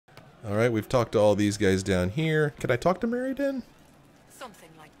Alright, we've talked to all these guys down here. Can I talk to Meriden? Something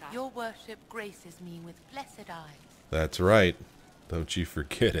like that. Your worship graces me with blessed eyes. That's right. Don't you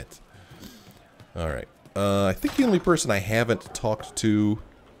forget it. Alright. I think the only person I haven't talked to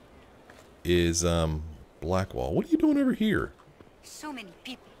is, Blackwall. What are you doing over here? So many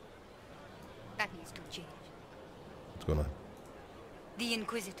people. That needs to change. What's going on? The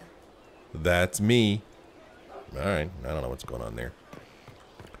Inquisitor. That's me. Alright, I don't know what's going on there.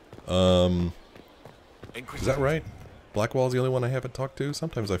 Is that right? Blackwall's the only one I haven't talked to?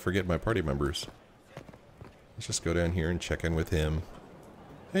 Sometimes I forget my party members. Let's just go down here and check in with him.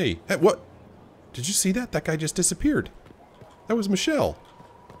 Hey, what? Did you see that? That guy just disappeared. That was Michelle.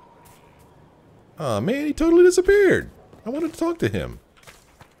 Aw, man, he totally disappeared. I wanted to talk to him.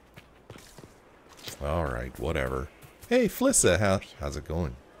 Alright, whatever. Hey, Flissa, how's it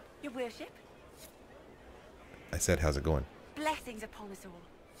going? Your worship. I said, how's it going? Blessings upon us all.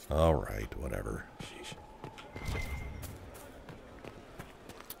 Alright, whatever. Sheesh.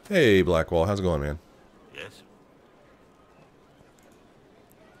 Hey, Blackwall, how's it going, man? Yes.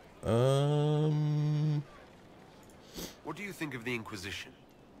 What do you think of the Inquisition?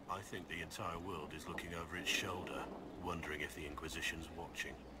 I think the entire world is looking over its shoulder, wondering if the Inquisition's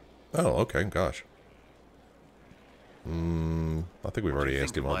watching. Oh, okay, gosh. I think we've already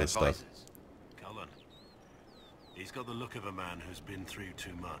asked him all this stuff. Cullen. He's got the look of a man who's been through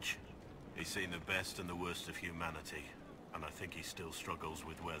too much. He's seen the best and the worst of humanity, and I think he still struggles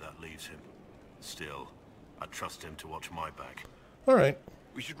with where that leaves him. Still, I trust him to watch my back. Alright.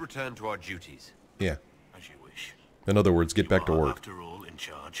 We should return to our duties. Yeah. As you wish. In other words, get back to work. After all, in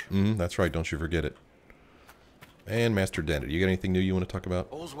charge. That's right, don't you forget it. And Master Dennett, you got anything new you want to talk about?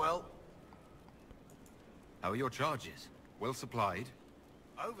 All's well. How are your charges? Well supplied?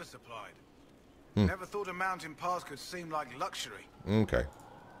 Oversupplied. Never thought a mountain pass could seem like luxury. Okay.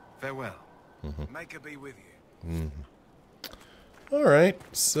 Farewell. May it be with you. Alright,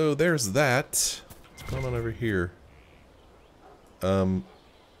 so there's that. What's going on over here? I'm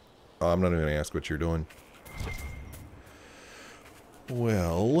not even going to ask what you're doing.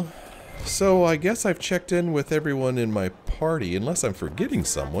 Well, so I guess I've checked in with everyone in my party, unless I'm forgetting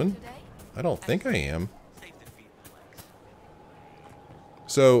someone. I don't think I am.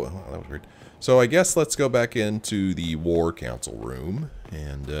 So, oh, that was weird. So I guess let's go back into the War Council room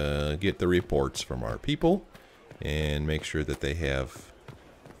and get the reports from our people and make sure that they have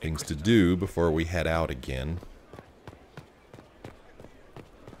things to do before we head out again.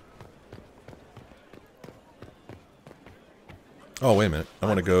 Oh, wait a minute. I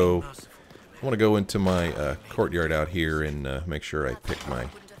want to go into my courtyard out here and make sure I pick my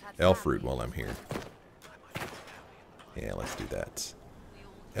elf fruit while I'm here. Yeah, let's do that.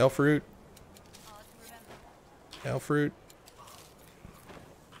 Elf fruit. Elf fruit.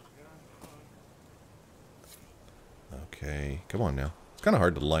 Okay, come on now. It's kind of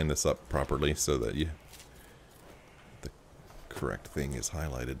hard to line this up properly so that the correct thing is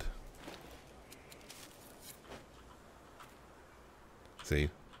highlighted. See?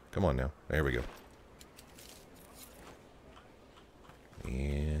 Come on now. There we go.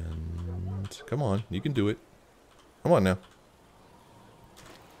 And come on, you can do it. Come on now.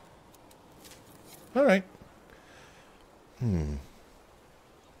 Alright.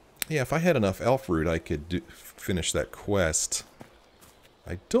 Yeah, if I had enough elf fruit, I could finish that quest.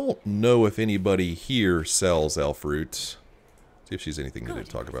 I don't know if anybody here sells elf fruit. See if she's anything new to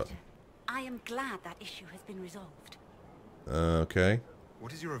talk about. I am glad that issue has been resolved. Okay.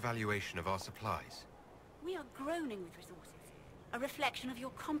 What is your evaluation of our supplies? We are groaning with resources. A reflection of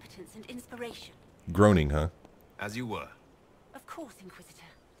your competence and inspiration. Groaning, huh? As you were. Of course, Inquisitor.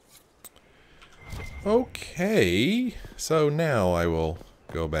 Okay. So now I will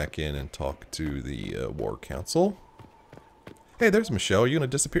go back in and talk to the War Council. Hey, there's Michelle. Are you gonna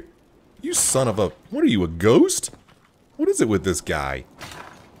disappear? You son of a... What are you, a ghost? What is it with this guy?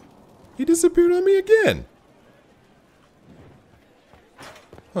 He disappeared on me again.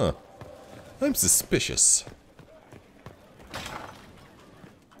 Huh. I'm suspicious.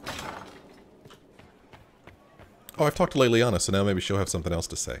 Oh, I've talked to Leliana, so now maybe she'll have something else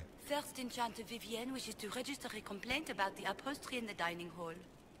to say. First Enchanter Vivienne wishes to register a complaint about the upholstery in the dining hall.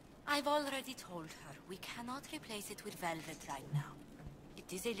 I've already told her we cannot replace it with velvet right now.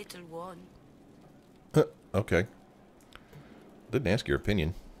 It is a little worn. Okay. Didn't ask your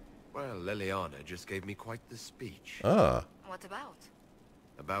opinion. Well, Leliana just gave me quite the speech. Ah. What about?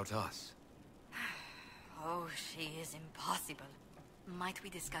 About us. Oh, she is impossible. Might we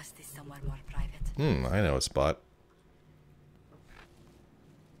discuss this somewhere more private? I know a spot.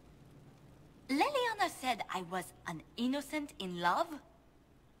 Leliana said I was an innocent in love?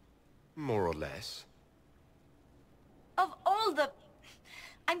 More or less. Of all the...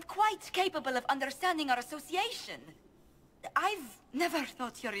 I'm quite capable of understanding our association. I've never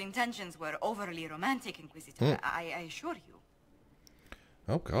thought your intentions were overly romantic, Inquisitor. I assure you.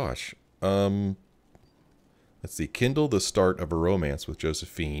 Oh, gosh. Let's see. Kindle the start of a romance with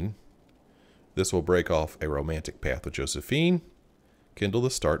Josephine. This will break off a romantic path with Josephine. Kindle the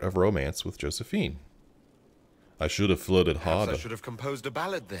start of romance with Josephine. I should have flirted harder. I should have composed a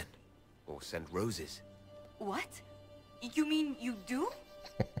ballad then. Or sent roses. What? You mean you do?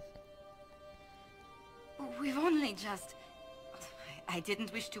 We've only just... I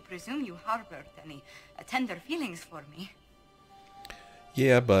didn't wish to presume you harbored any tender feelings for me.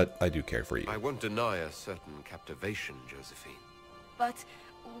 Yeah, but I do care for you. I won't deny a certain captivation, Josephine. But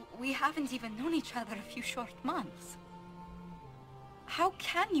we haven't even known each other a few short months. How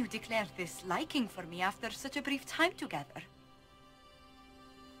can you declare this liking for me after such a brief time together?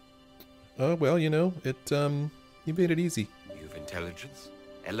 Well, you know, you made it easy. You've intelligence,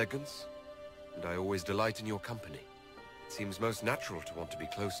 elegance, and I always delight in your company. It seems most natural to want to be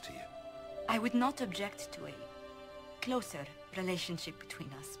close to you. I would not object to a closer relationship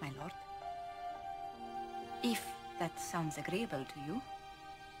between us, my lord. If that sounds agreeable to you.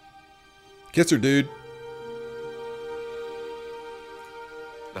 Kiss her, dude.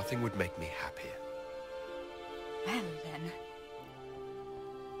 Nothing would make me happier. Well, then.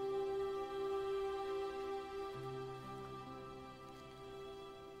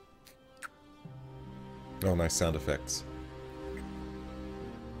 Oh, nice sound effects.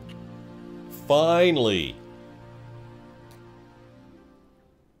 Finally!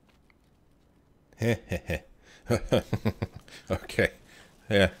 Okay.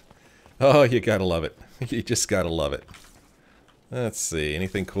 Yeah. Oh, you gotta love it. You just gotta love it. Let's see.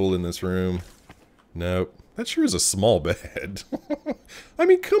 Anything cool in this room? Nope. That sure is a small bed. I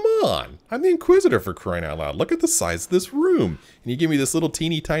mean, come on. I'm the Inquisitor, for crying out loud. Look at the size of this room. And you give me this little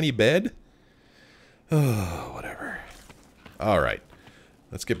teeny tiny bed? Oh, whatever. Alright.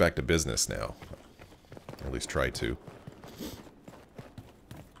 Let's get back to business now. Or at least try to.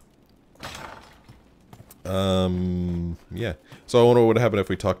 Yeah. So I wonder what would happen if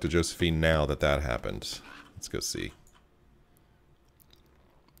we talked to Josephine now that that happened. Let's go see.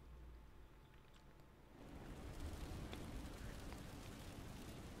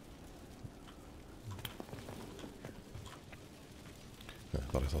 I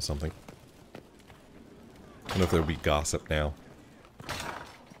thought I saw something. I don't know if there would be gossip now.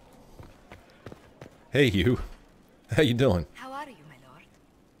 Hey, you. How you doing? How are you, my lord?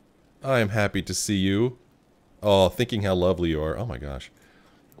 I am happy to see you. Oh, thinking how lovely you are. Oh my gosh.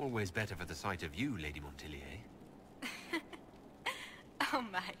 Always better for the sight of you, Lady Montilier. Oh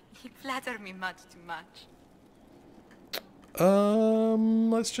my, you flatter me much too much.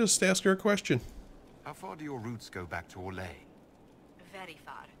 Let's just ask her a question. How far do your roots go back to Orlais? Very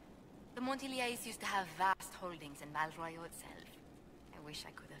far. The Montiliers used to have vast holdings in Valroyo itself. I wish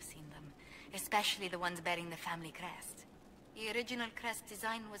I could have seen them, especially the ones bearing the family crest. The original crest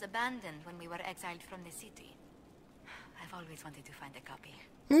design was abandoned when we were exiled from the city. I've always wanted to find a copy.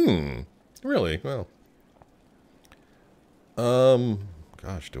 Really? Well.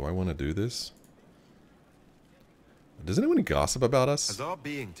 Gosh, do I want to do this? Does anyone gossip about us? Has our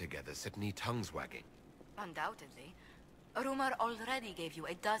being together set any tongues wagging? Undoubtedly. A rumor already gave you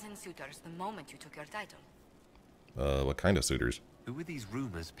a dozen suitors the moment you took your title. What kind of suitors? Who are these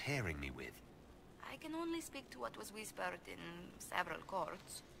rumors pairing me with? I can only speak to what was whispered in several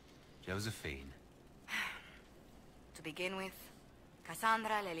courts. Josephine. To begin with,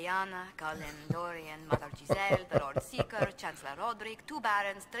 Cassandra, Leliana, Cullen, Dorian, Mother Giselle, the Lord Seeker, Chancellor Roderick, 2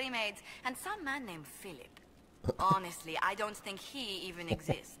 barons, 3 maids, and some man named Philip. Honestly, I don't think he even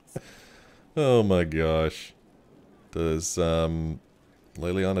exists. Oh my gosh. Does,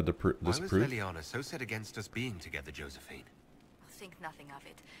 Leliana disapprove? Why was Leliana so set against us being together, Josephine? Think nothing of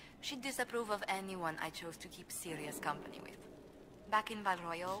it. She'd disapprove of anyone I chose to keep serious company with. Back in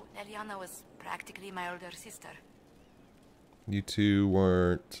Valroyo, Leliana was practically my older sister. You two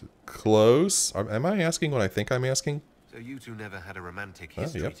weren't close? Am I asking what I think I'm asking? So you two never had a romantic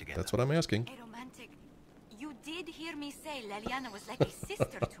history together? That's what I'm asking. A romantic... You did hear me say Leliana was like a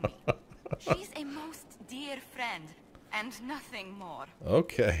sister to me. She's a most dear friend, and nothing more.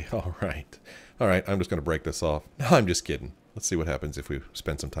 Okay, alright. Alright, I'm just going to break this off. No, I'm just kidding. Let's see what happens if we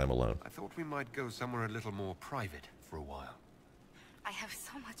spend some time alone. I thought we might go somewhere a little more private for a while. I have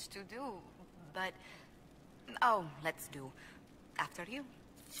so much to do, but... Oh, let's do. After you.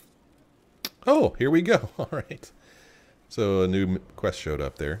 Oh, here we go. Alright. So a new quest showed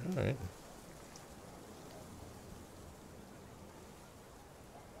up there. Alright.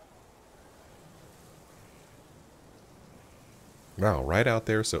 Wow, right out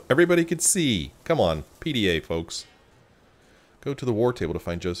there so everybody could see. Come on, PDA, folks. Go to the war table to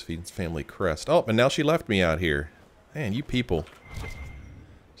find Josephine's family crest. Oh, and now she left me out here. Man, you people.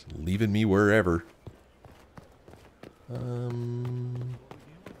 Just leaving me wherever.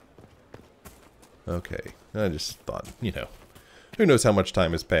 Okay. I just thought, you know. Who knows how much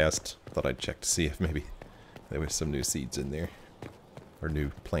time has passed. Thought I'd check to see if maybe there was some new seeds in there. Or new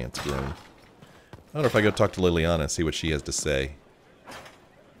plants grown. I wonder if I go talk to Leliana and see what she has to say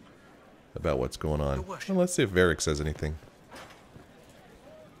about what's going on. Well, let's see if Varric says anything.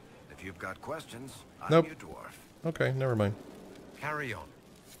 If you've got questions, I'm Nope. your dwarf. Okay, never mind. Carry on.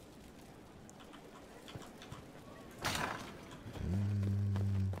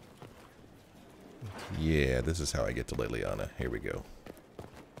 Yeah, this is how I get to Leliana. Here we go.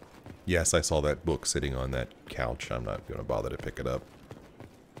 Yes, I saw that book sitting on that couch. I'm not going to bother to pick it up.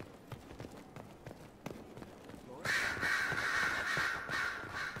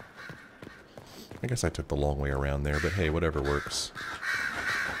 I guess I took the long way around there, but hey, whatever works.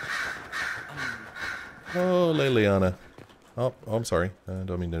 Oh, Leliana. Oh, I'm sorry. I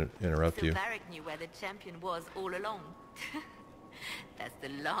don't mean to interrupt you. Varric knew where the champion was all along. That's the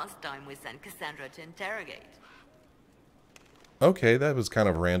last time we sent Cassandra to interrogate. Okay, that was kind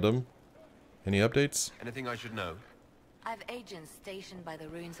of random. Any updates? Anything I should know? I've agents stationed by the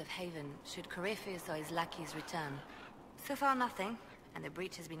ruins of Haven should Corypheus or his lackeys return. So far nothing, and the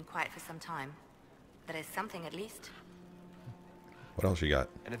breach has been quiet for some time. There is something at least. What else you got?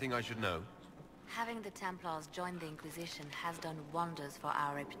 Anything I should know? Having the Templars join the Inquisition has done wonders for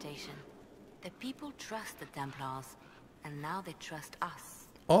our reputation. The people trust the Templars, and now they trust us.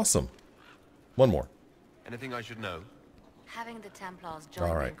 Awesome. One more. Anything I should know? Having the Templars join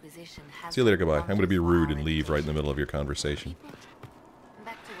All the right. Inquisition has See you later, done goodbye. I'm going to be wonders for rude our and leave right in the reputation. middle of your conversation.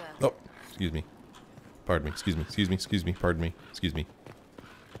 Back to work. Oh, excuse me. Pardon me, excuse me, excuse me, excuse me, pardon me, excuse me.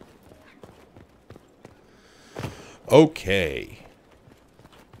 Okay.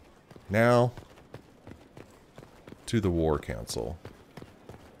 Now, to the War Council.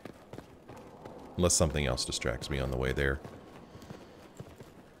 Unless something else distracts me on the way there.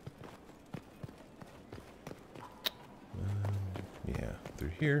 Yeah,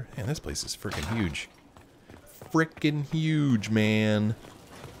 through here. Man, this place is freaking huge. Freaking huge, man.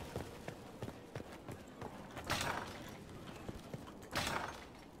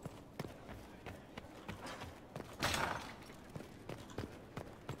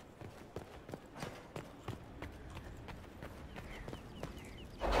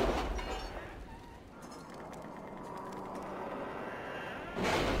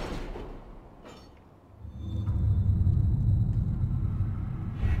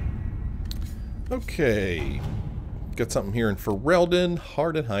 Okay, got something here in Ferelden,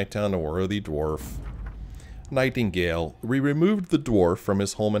 Hard and Hightown, or the Dwarf. Nightingale. We removed the Dwarf from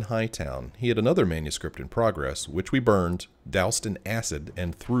his home in Hightown. He had another manuscript in progress, which we burned, doused in acid,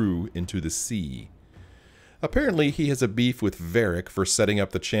 and threw into the sea. Apparently he has a beef with Varric for setting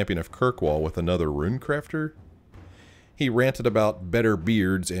up the champion of Kirkwall with another runecrafter. He ranted about better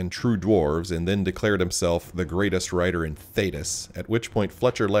beards and true dwarves, and then declared himself the greatest writer in Thedas, at which point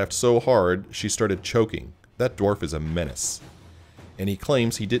Fletcher laughed so hard she started choking. That dwarf is a menace. And he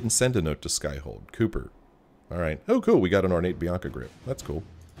claims he didn't send a note to Skyhold. Cooper. Alright. Oh, cool. We got an ornate Bianca grip. That's cool.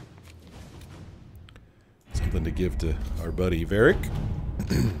 Something to give to our buddy Varric.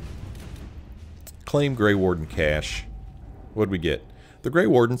 Claim Grey Warden cache. What'd we get? The Grey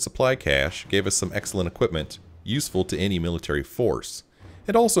Warden supply cache gave us some excellent equipment, useful to any military force.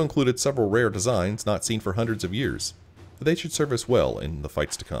 It also included several rare designs not seen for hundreds of years. They should serve us well in the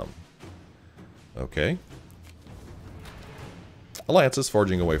fights to come. Okay. Alliances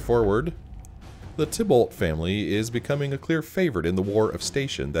forging a way forward. The Tybalt family is becoming a clear favorite in the war of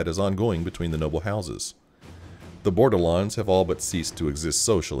station that is ongoing between the noble houses. The Bordelons have all but ceased to exist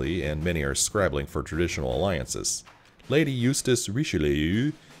socially, and many are scrabbling for traditional alliances. Lady Eustace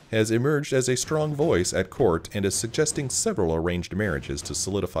Richelieu has emerged as a strong voice at court and is suggesting several arranged marriages to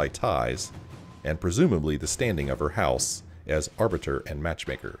solidify ties, and presumably the standing of her house as arbiter and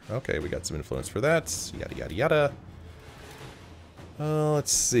matchmaker. Okay, we got some influence for that. Yada yada yada.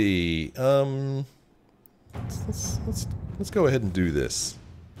 Let's see. Let's go ahead and do this.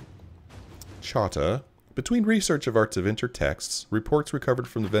 Chata. Between research of Arts of Intertexts, reports recovered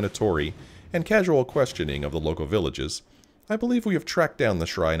from the Venatori, and casual questioning of the local villages, I believe we have tracked down the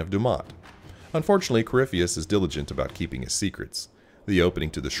shrine of Dumat. Unfortunately, Corypheus is diligent about keeping his secrets. The opening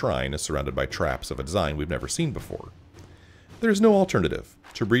to the shrine is surrounded by traps of a design we've never seen before. There is no alternative.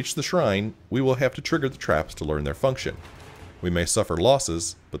 To breach the shrine, we will have to trigger the traps to learn their function. We may suffer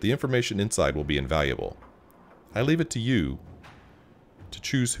losses, but the information inside will be invaluable. I leave it to you to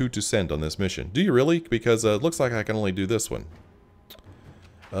choose who to send on this mission. Do you really? Because it looks like I can only do this one.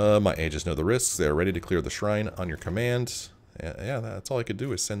 My agents know the risks. They are ready to clear the shrine on your command. Yeah, that's all I could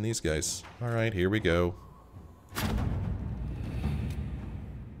do is send these guys. Alright, here we go.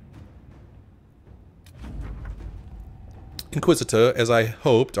 Inquisitor, as I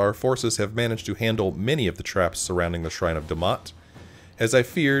hoped, our forces have managed to handle many of the traps surrounding the Shrine of Dumat. As I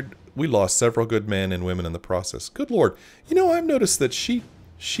feared, we lost several good men and women in the process. Good lord. You know, I've noticed that she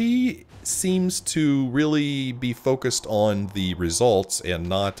seems to really be focused on the results and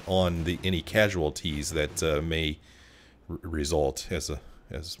not on any casualties that may result as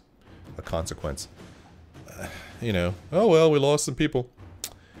a consequence. You know, oh well, we lost some people.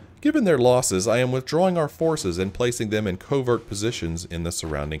 Given their losses, I am withdrawing our forces and placing them in covert positions in the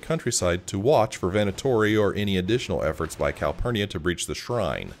surrounding countryside to watch for Venatori or any additional efforts by Calpurnia to breach the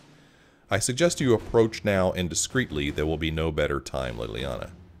shrine. I suggest you approach now and discreetly. There will be no better time, Leliana.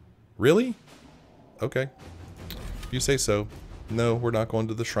 Really? Okay. If you say so. No, we're not going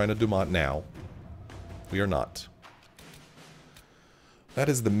to the Shrine of Dumat now. We are not. That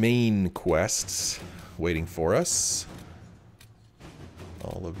is the main quests waiting for us.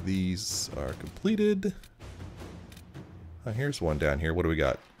 All of these are completed. Oh, here's one down here. What do we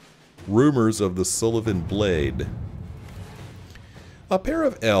got? Rumors of the Sulevin blade. A pair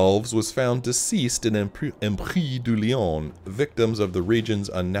of elves was found deceased in Empris du Lion, victims of the region's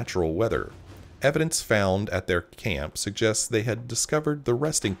unnatural weather. Evidence found at their camp suggests they had discovered the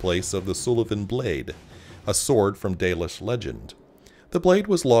resting place of the Sulevin blade, a sword from Dalish legend. The blade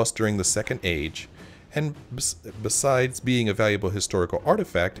was lost during the Second Age, and besides being a valuable historical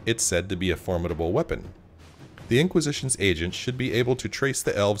artifact, it's said to be a formidable weapon. The Inquisition's agents should be able to trace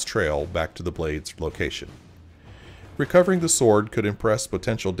the elves' trail back to the blade's location. Recovering the sword could impress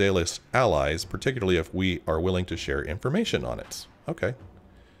potential Dalish allies, particularly if we are willing to share information on it. Okay.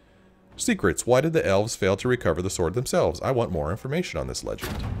 Secrets. Why did the elves fail to recover the sword themselves? I want more information on this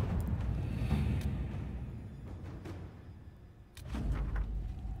legend.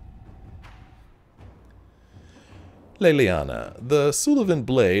 Leliana. The Sulevin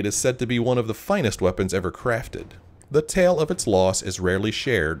blade is said to be one of the finest weapons ever crafted. The tale of its loss is rarely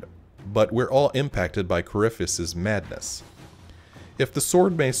shared, but we're all impacted by Coryphus' madness. If the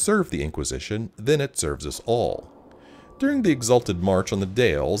sword may serve the Inquisition, then it serves us all. During the exalted march on the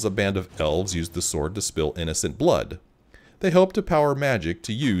Dales, a band of elves used the sword to spill innocent blood. They hoped to power magic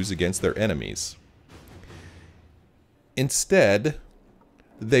to use against their enemies. Instead,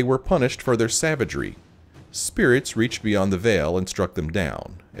 they were punished for their savagery. Spirits reached beyond the veil and struck them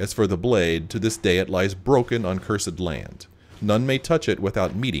down. As for the blade, to this day it lies broken on cursed land. None may touch it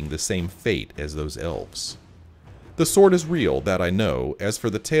without meeting the same fate as those elves. The sword is real, that I know. As for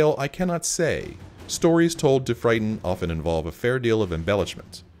the tale, I cannot say. Stories told to frighten often involve a fair deal of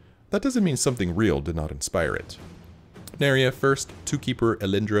embellishment. That doesn't mean something real did not inspire it. Naria, first, Two-Keeper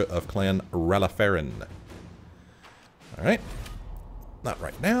Elindra of Clan Ralafarin. Alright. Not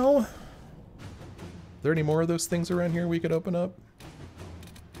right now. Are there any more of those things around here we could open up?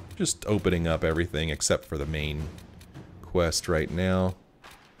 Just opening up everything except for the main quest right now.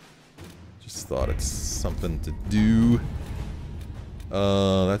 Just thought it's something to do.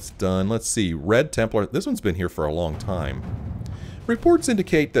 That's done. Let's see. Red Templar. This one's been here for a long time. Reports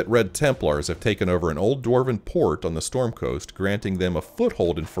indicate that Red Templars have taken over an old dwarven port on the Storm Coast, granting them a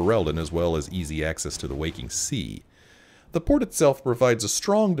foothold in Herald as well as easy access to the Waking Sea. The port itself provides a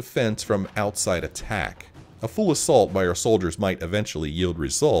strong defense from outside attack. A full assault by our soldiers might eventually yield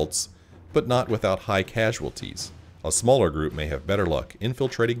results, but not without high casualties. A smaller group may have better luck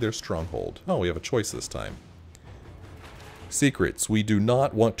infiltrating their stronghold. Oh, we have a choice this time. Secrets. We do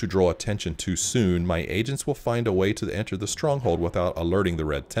not want to draw attention too soon. My agents will find a way to enter the stronghold without alerting the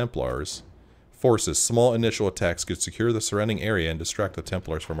Red Templars. Forces. Small initial attacks could secure the surrounding area and distract the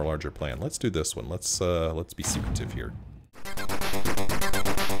Templars from a larger plan. Let's do this one. Let's be secretive here.